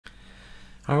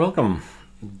Hi, welcome.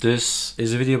 This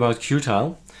is a video about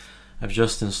Qtile. I've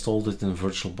just installed it in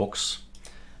VirtualBox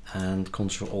and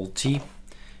Ctrl-Alt-T.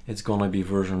 It's gonna be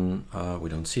version,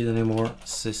 we don't see it anymore,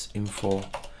 sysinfo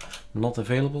not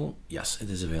available. Yes,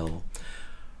 it is available.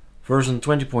 Version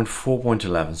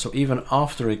 20.4.11. So even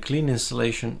after a clean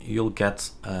installation, you'll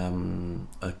get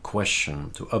a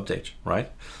question to update, right?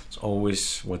 It's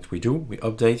always what we do, we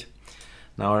update.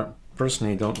 Now, I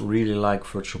personally don't really like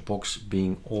VirtualBox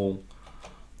being all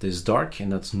this dark,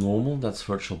 and that's normal, that's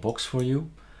VirtualBox for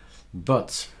you.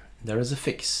 But there is a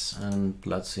fix, and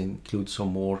let's include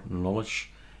some more knowledge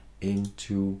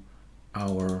into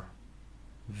our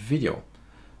video.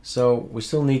 So we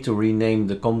still need to rename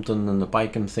the content and the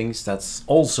PyChem things. That's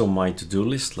also my to-do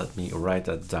list. Let me write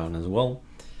that down as well.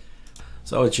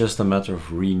 So it's just a matter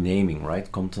of renaming,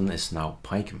 right? Content is now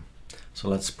PyChem. So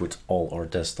let's put all our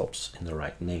desktops in the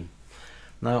right name.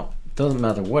 Now, it doesn't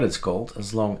matter what it's called,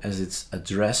 as long as it's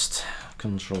addressed.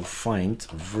 Control find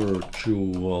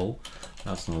virtual,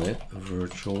 that's not it,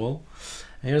 virtual.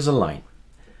 And here's a line.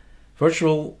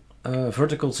 Vertical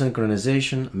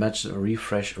synchronization, match the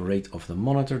refresh rate of the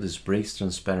monitor. This breaks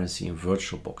transparency in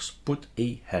VirtualBox. Put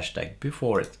a hashtag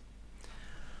before it.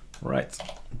 Right,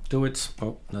 do it.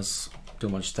 Oh, that's too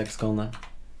much text gone now.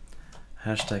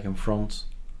 Hashtag in front.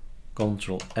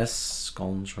 Control S,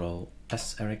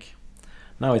 Eric.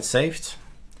 Now it's saved.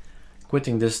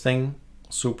 Quitting this thing.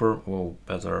 Super. Well,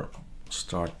 better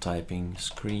start typing.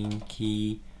 Screen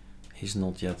key is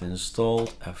not yet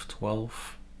installed. F12.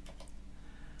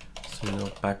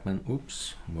 Sudo pacman.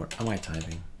 Oops. Where am I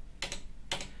typing?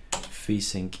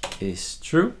 vsync is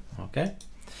true. Okay.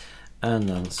 And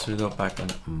then sudo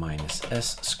pacman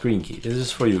 -s screen key. This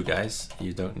is for you guys.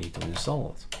 You don't need to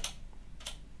install it.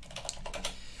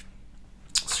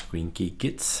 Screen key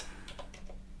git.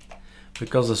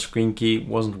 Because the screen key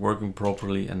wasn't working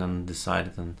properly, and then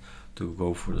decided to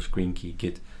go for the screen key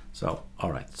git. So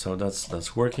all right, so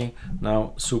that's working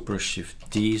now. Super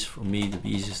Shift D is for me the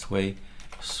easiest way.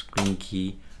 Screen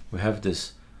key. We have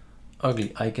this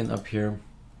ugly icon up here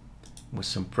with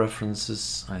some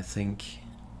preferences. I think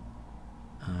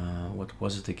what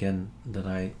was it again that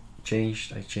I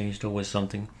changed? I changed always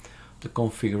something. The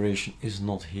configuration is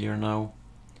not here now.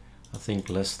 I think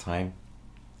less time.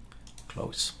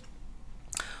 Close.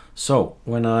 So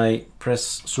when I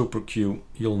press Super Q,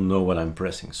 you'll know what I'm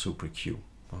pressing, Super Q.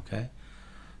 Okay.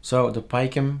 So the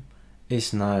PyChem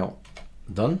is now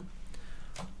done.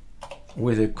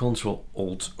 With a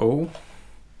Ctrl-Alt-O.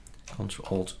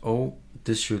 Ctrl-Alt-O.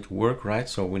 This should work, right?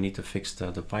 So we need to fix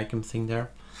the PyChem thing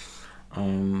there.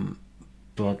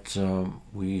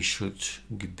 We should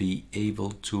be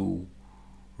able to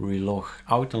relog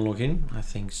out and log in. I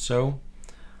think so.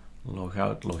 Log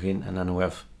out, log in, and then we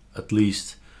have at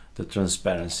least the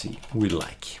transparency we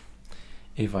like.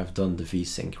 If I've done the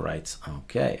vsync right.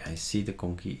 Okay, I see the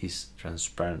conky is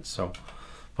transparent. So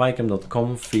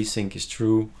pychem.com, vsync is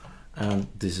true, and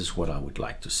this is what I would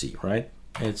like to see, right?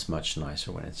 It's much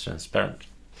nicer when it's transparent.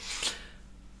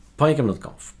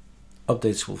 pychem.com,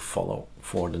 updates will follow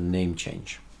for the name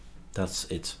change. That's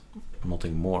it,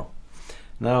 nothing more.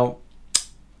 Now,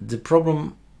 the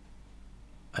problem,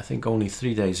 I think only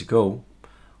 3 days ago,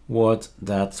 was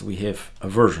that we have a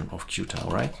version of Qtile,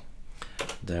 right?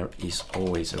 There is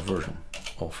always a version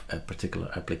of a particular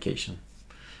application.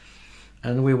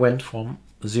 And we went from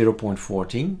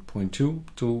 0.14.2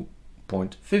 to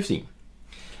 0.15.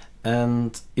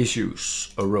 And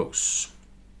issues arose.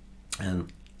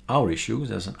 And our issue,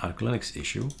 there's an ArcoLinux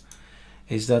issue,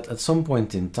 is that at some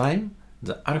point in time,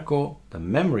 the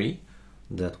memory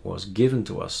that was given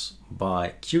to us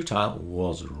by Qtile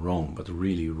was wrong, but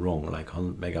really wrong, like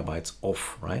 100 megabytes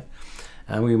off, right?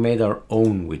 And we made our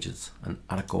own widget, an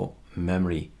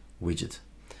arcomemory widget.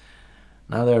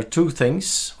 Now there are two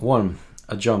things. One,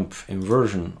 a jump in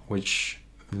version, which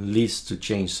leads to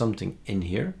change something in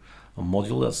here, a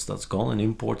module that's gone, an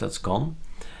import that's gone,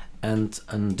 and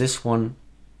this one,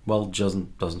 well,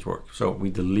 doesn't work. So we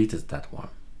deleted that one,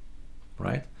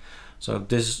 right? So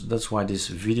that's why this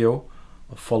video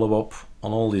follow up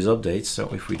on all these updates.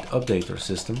 So if we update our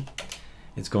system,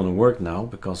 it's going to work now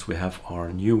because we have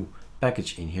our new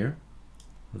package in here.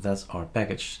 That's our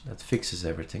package that fixes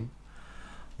everything.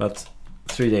 But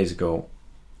 3 days ago,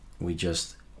 we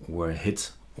just were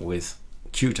hit with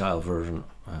Qtile version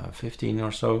 15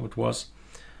 or so it was.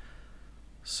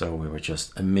 So we were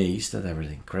just amazed that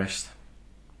everything crashed.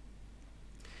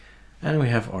 And we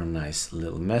have our nice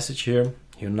little message here.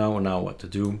 You know now what to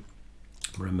do.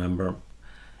 Remember,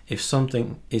 if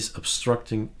something is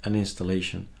obstructing an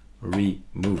installation,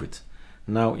 remove it.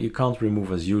 Now you can't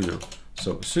remove as user,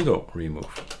 so sudo remove.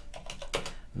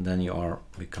 and then you are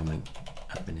becoming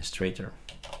administrator.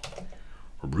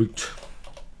 Root.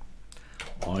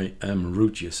 I am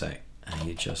root, you say, and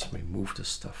you just remove the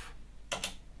stuff.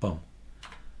 Boom.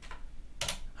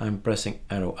 I'm pressing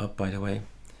arrow up, by the way.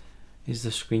 Is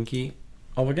the screen key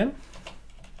off again?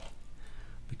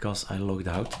 Because I logged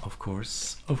out, of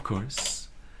course. Of course.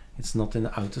 It's not in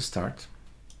the auto start.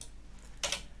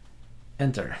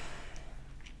 Enter.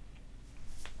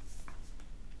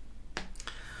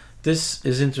 This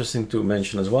is interesting to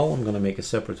mention as well. I'm going to make a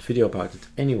separate video about it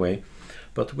anyway.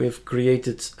 But we've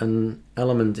created an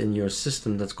element in your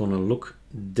system that's going to look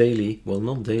daily. Well,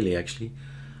 not daily actually.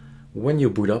 When you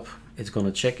boot up, it's going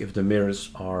to check if the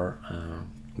mirrors are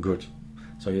good.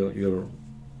 So you're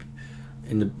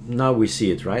in the, now we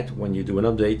see it, right? When you do an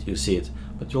update, you see it,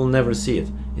 but you'll never see it.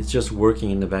 It's just working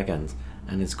in the back end,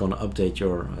 and it's going to update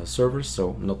your servers.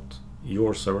 So not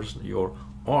your servers, your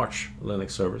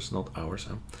ArcoLinux servers, not ours.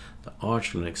 The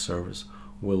ArcoLinux servers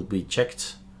will be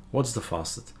checked. What's the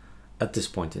fastest at this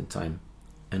point in time,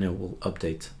 and it will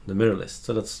update the mirror list.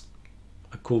 So that's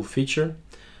a cool feature.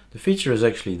 The feature is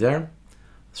actually there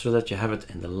so that you have it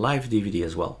in the live DVD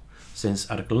as well. Since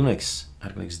ArcoLinux,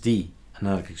 ArcoLinux D and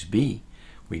ArcoLinux B,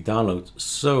 we download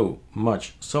so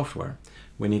much software,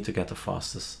 we need to get the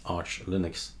fastest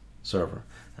ArcoLinux server,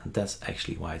 and that's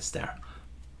actually why it's there.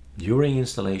 During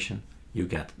installation, you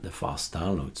get the fast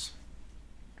downloads.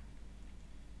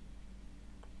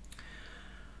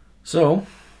 So,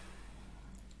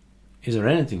 is there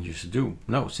anything you should do?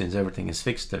 No, since everything is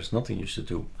fixed, there's nothing you should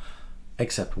do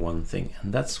except one thing,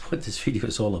 and that's what this video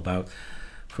is all about,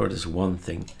 for this one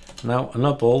thing. Now, an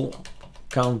up-all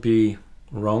can't be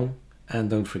wrong, and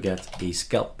don't forget a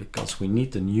skel, because we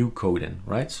need the new code in,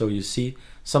 right? So you see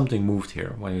something moved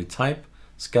here. When we type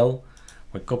skel,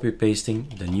 we're copy pasting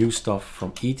the new stuff from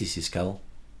etc skel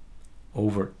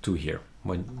over to here.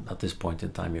 When at this point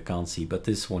in time you can't see, but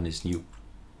this one is new.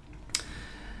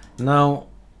 Now,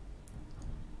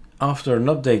 after an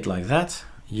update like that,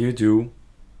 you do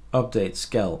update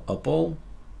skel up-all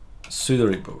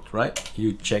sudo reboot, right?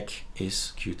 You check,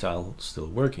 is Qtile still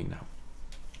working now?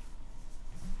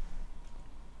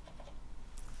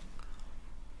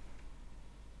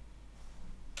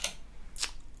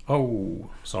 Oh,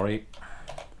 sorry.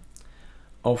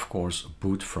 Of course,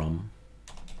 boot from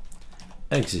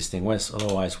existing OS,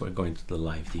 otherwise we're going to the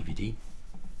live DVD.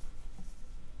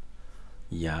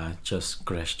 Yeah, just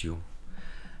crashed you.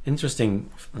 Interesting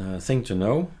thing to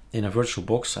know, in a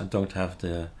VirtualBox I don't have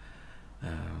the, I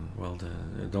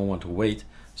don't want to wait,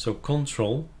 so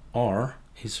Control R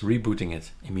is rebooting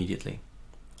it immediately.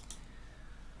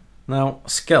 Now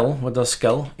skel, what does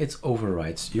skel? It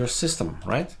overrides your system,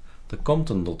 right? The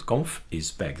content.conf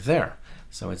is back there,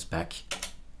 so it's back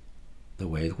the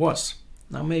way it was.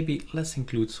 Now maybe let's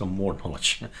include some more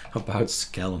knowledge about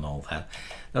skel and all that.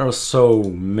 There are so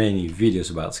many videos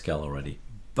about skel already,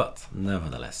 but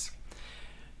nevertheless,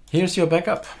 here's your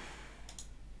backup,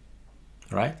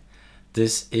 right?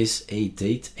 This is a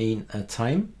date and a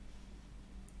time.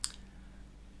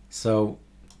 So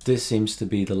this seems to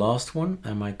be the last one,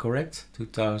 am I correct?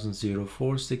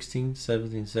 2004, 16,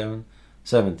 17, 7,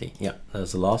 17. Yeah,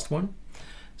 that's the last one.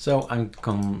 So I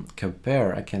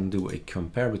can do a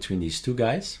compare between these two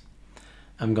guys.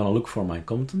 I'm gonna look for my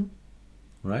content,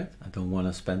 right? I don't want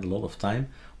to spend a lot of time.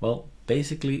 Well,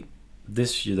 basically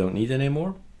this you don't need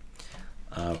anymore.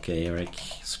 Okay, Eric,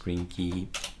 screen key.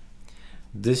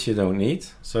 This you don't need,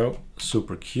 so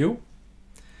super Q.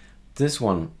 This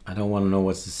one, I don't want to know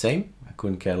what's the same. I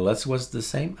couldn't care less what's the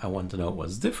same. I want to know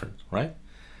what's different, right?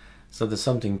 So there's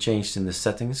something changed in the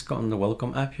settings on the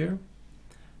welcome app here.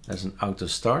 There's an auto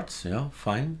start, yeah,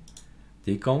 fine.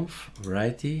 Deconf,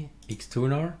 variety,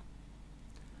 xtuner.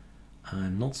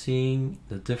 I'm not seeing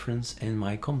the difference in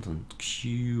my content.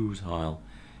 Qtile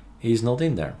is not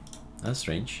in there. That's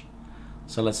strange.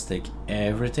 So let's take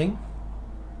everything.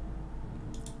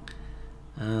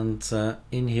 And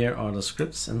in here are the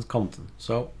scripts and content.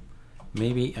 So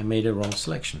maybe I made a wrong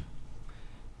selection.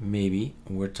 Maybe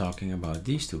we're talking about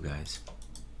these two guys.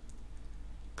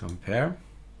 Compare.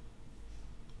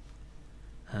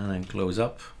 And then close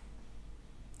up.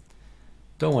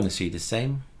 Don't want to see the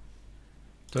same.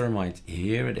 Termite,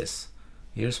 here it is.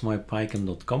 Here's my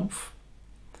pycon.conf.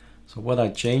 So what I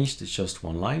changed is just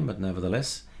one line, but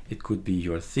nevertheless, it could be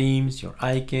your themes, your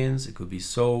icons, it could be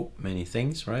so many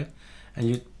things, right? And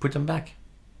you put them back.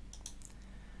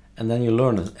 And then you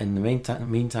learn it. In the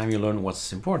meantime, you learn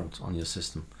what's important on your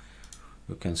system.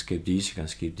 You can skip these, you can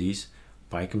skip these.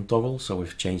 Pycon toggle, so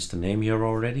we've changed the name here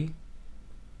already.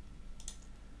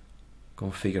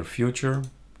 Configure future,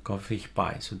 config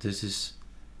py. So this is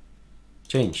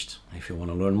changed. If you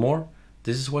want to learn more,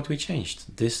 This is what we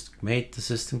changed. This made the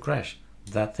system crash.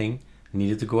 That thing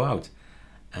needed to go out.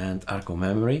 And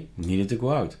ArcoMemory needed to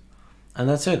go out. And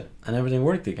that's it. And everything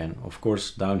worked again. Of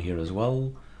course, down here as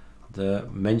well, the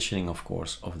mentioning, of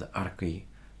course, of the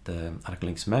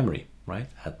ArcoLinux memory, right,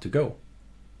 had to go.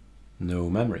 No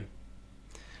memory.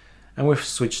 And we've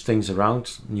switched things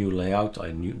around. New layout.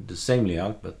 I knew the same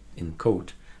layout, but in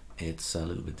code, it's a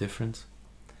little bit different.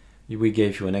 We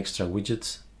gave you an extra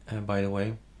widget, by the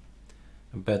way.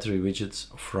 A battery widget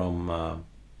from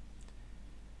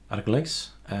ArcoLinux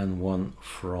and one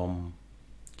from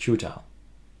Qtile.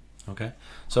 Okay,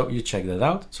 so you check that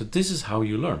out. So this is how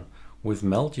you learn. With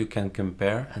meld, you can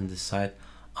compare and decide,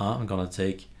 I'm gonna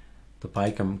take the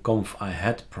PyConf I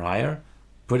had prior,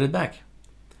 put it back.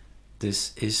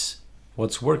 This is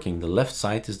what's working. The left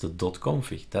side is the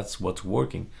 .config. That's what's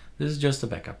working. This is just a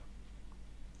backup.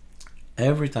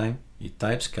 Every time you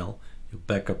type skel, you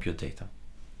back up your data.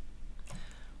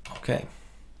 Okay.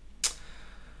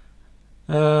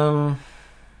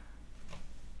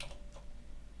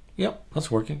 Yeah,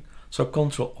 that's working. So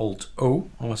Ctrl-Alt-O,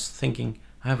 I was thinking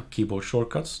I have keyboard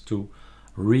shortcuts to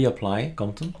reapply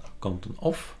content, content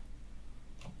off,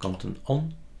 content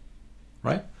on,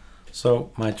 right?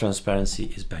 So my transparency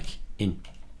is back in.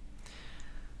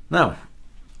 Now,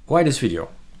 why this video?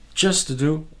 Just to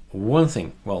do one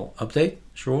thing. Well, update,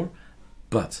 sure,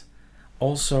 but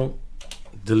also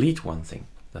delete one thing.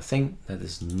 The thing that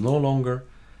is no longer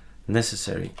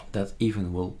necessary, that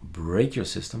even will break your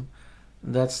system.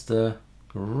 That's the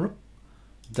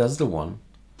one,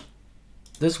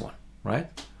 this one, right?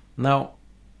 Now,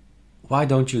 why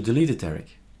don't you delete it,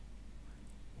 Eric?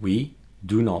 We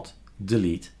do not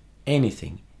delete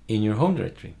anything in your home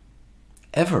directory,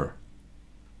 ever.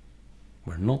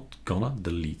 We're not gonna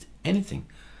delete anything.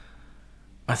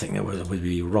 I think that would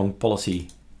be wrong policy,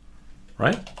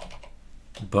 right?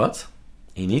 But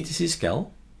in etc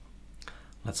skel,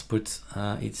 let's put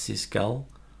etc skel,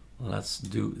 let's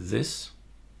do this,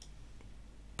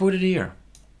 put it here.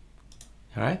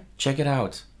 All right, check it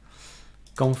out.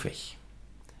 Config,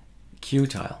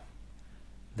 Qtile.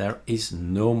 There is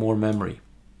no more memory.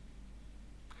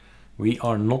 We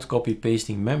are not copy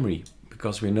pasting memory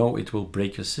because we know it will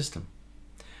break your system.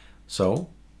 So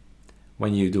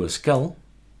when you do a skel,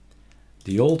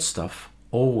 the old stuff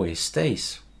always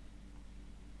stays.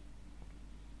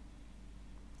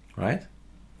 Right?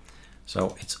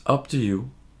 So it's up to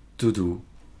you to do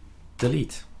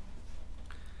delete.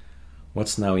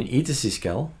 What's now in etc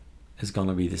skel is going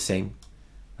to be the same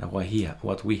as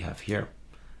what we have here.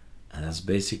 And that's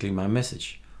basically my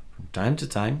message. From time to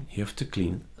time, you have to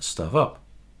clean stuff up.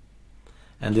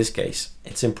 In this case,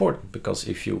 it's important because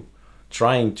if you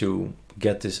trying to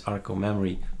get this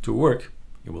ArcoMemory to work,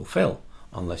 you will fail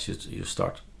unless you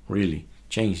start really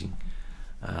changing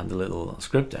the little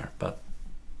script there. But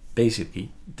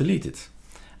basically, delete it.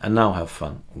 And now have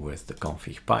fun with the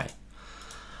config.py.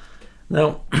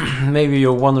 Now, maybe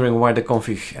you're wondering why the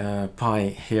config.py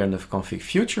here in the config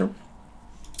future.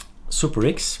 Super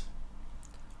X,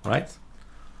 right?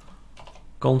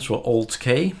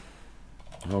 Ctrl-Alt-K,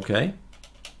 okay,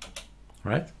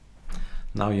 right?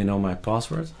 Now you know my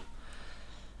password.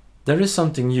 There is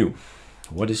something new.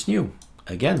 What is new?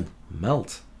 Again,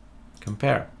 meld,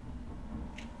 compare.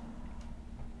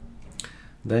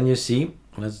 Then you see,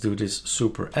 let's do this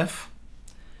super F.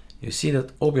 You see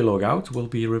that ob logout will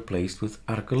be replaced with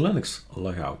ArcoLinux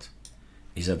logout.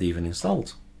 Is that even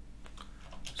installed?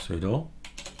 Sudo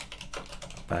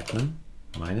pacman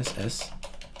 -s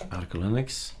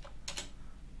ArcoLinux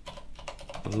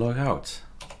logout.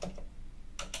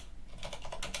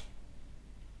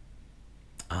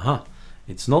 Aha,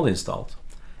 it's not installed.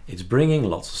 It's bringing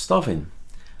lots of stuff in.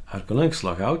 ArcoLinux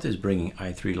logout is bringing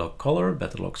i3 log color,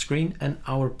 better log screen, and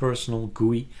our personal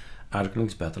GUI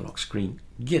ArcoLinux better log screen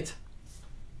git.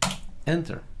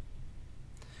 Enter.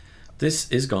 This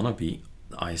is gonna be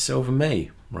ISO of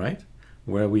May, right?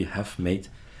 Where we have made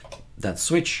that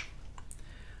switch.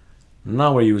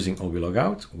 Now we're using ob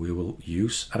logout. We will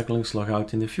use ArcoLinux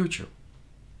logout in the future.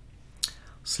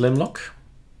 Slim lock,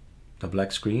 the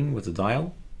black screen with the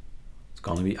dial. It's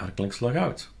gonna be ArcoLinux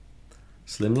logout.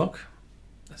 Slim lock,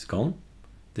 that's gone.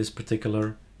 This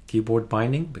particular keyboard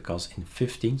binding, because in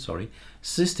 16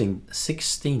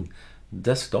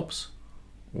 desktops,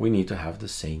 we need to have the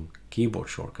same keyboard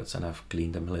shortcuts, and I've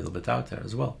cleaned them a little bit out there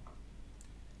as well.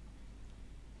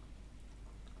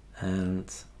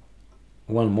 And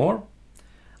one more,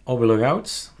 ob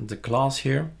logout, the class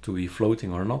here, to be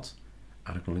floating or not,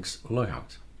 ArcoLinux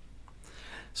logout.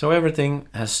 So everything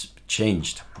has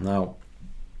changed. Now,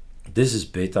 this is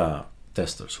beta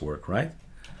testers work, right?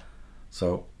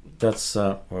 So that's,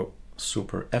 well,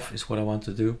 super F is what I want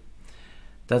to do.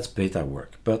 That's beta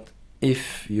work. But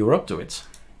if you're up to it,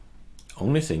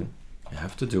 only thing you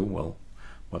have to do, well,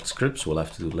 what scripts will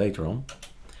have to do later on,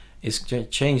 is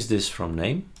change this from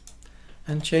name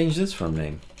and change this from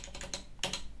name.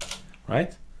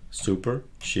 Right? Super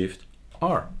Shift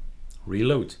R.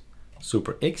 Reload.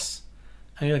 Super X.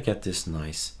 And you'll get this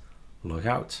nice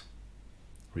logout.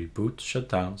 Reboot, shut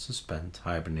down, suspend,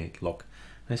 hibernate, lock.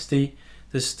 ST.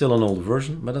 This is still an old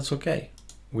version, but that's okay.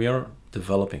 We are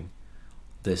developing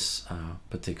this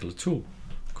particular tool.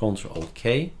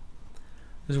 Ctrl-Alt-K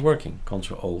is working.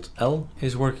 Ctrl-Alt-L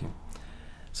is working.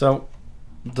 So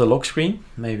the lock screen,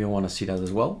 maybe I want to see that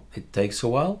as well. It takes a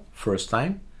while. First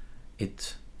time,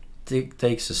 it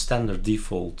takes a standard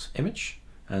default image,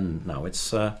 and now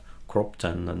it's cropped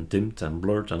and dimmed and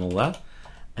blurred and all that,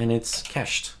 and it's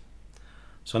cached.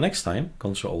 So next time,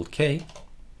 Ctrl-Alt-K,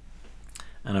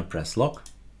 and I press lock,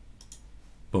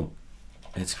 boom,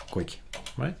 it's quick,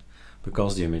 right?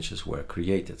 Because the images were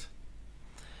created.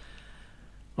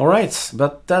 All right,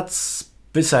 but that's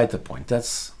beside the point.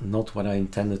 That's not what I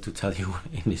intended to tell you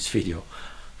in this video,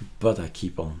 but I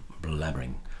keep on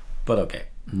blabbering. But okay,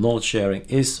 knowledge sharing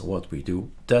is what we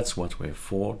do. That's what we're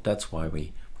for. That's why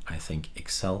we, I think,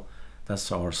 excel.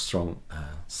 That's our strong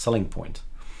selling point.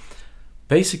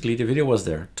 Basically, the video was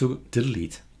there to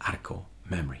delete Arco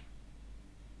memory.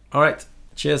 All right,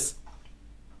 cheers.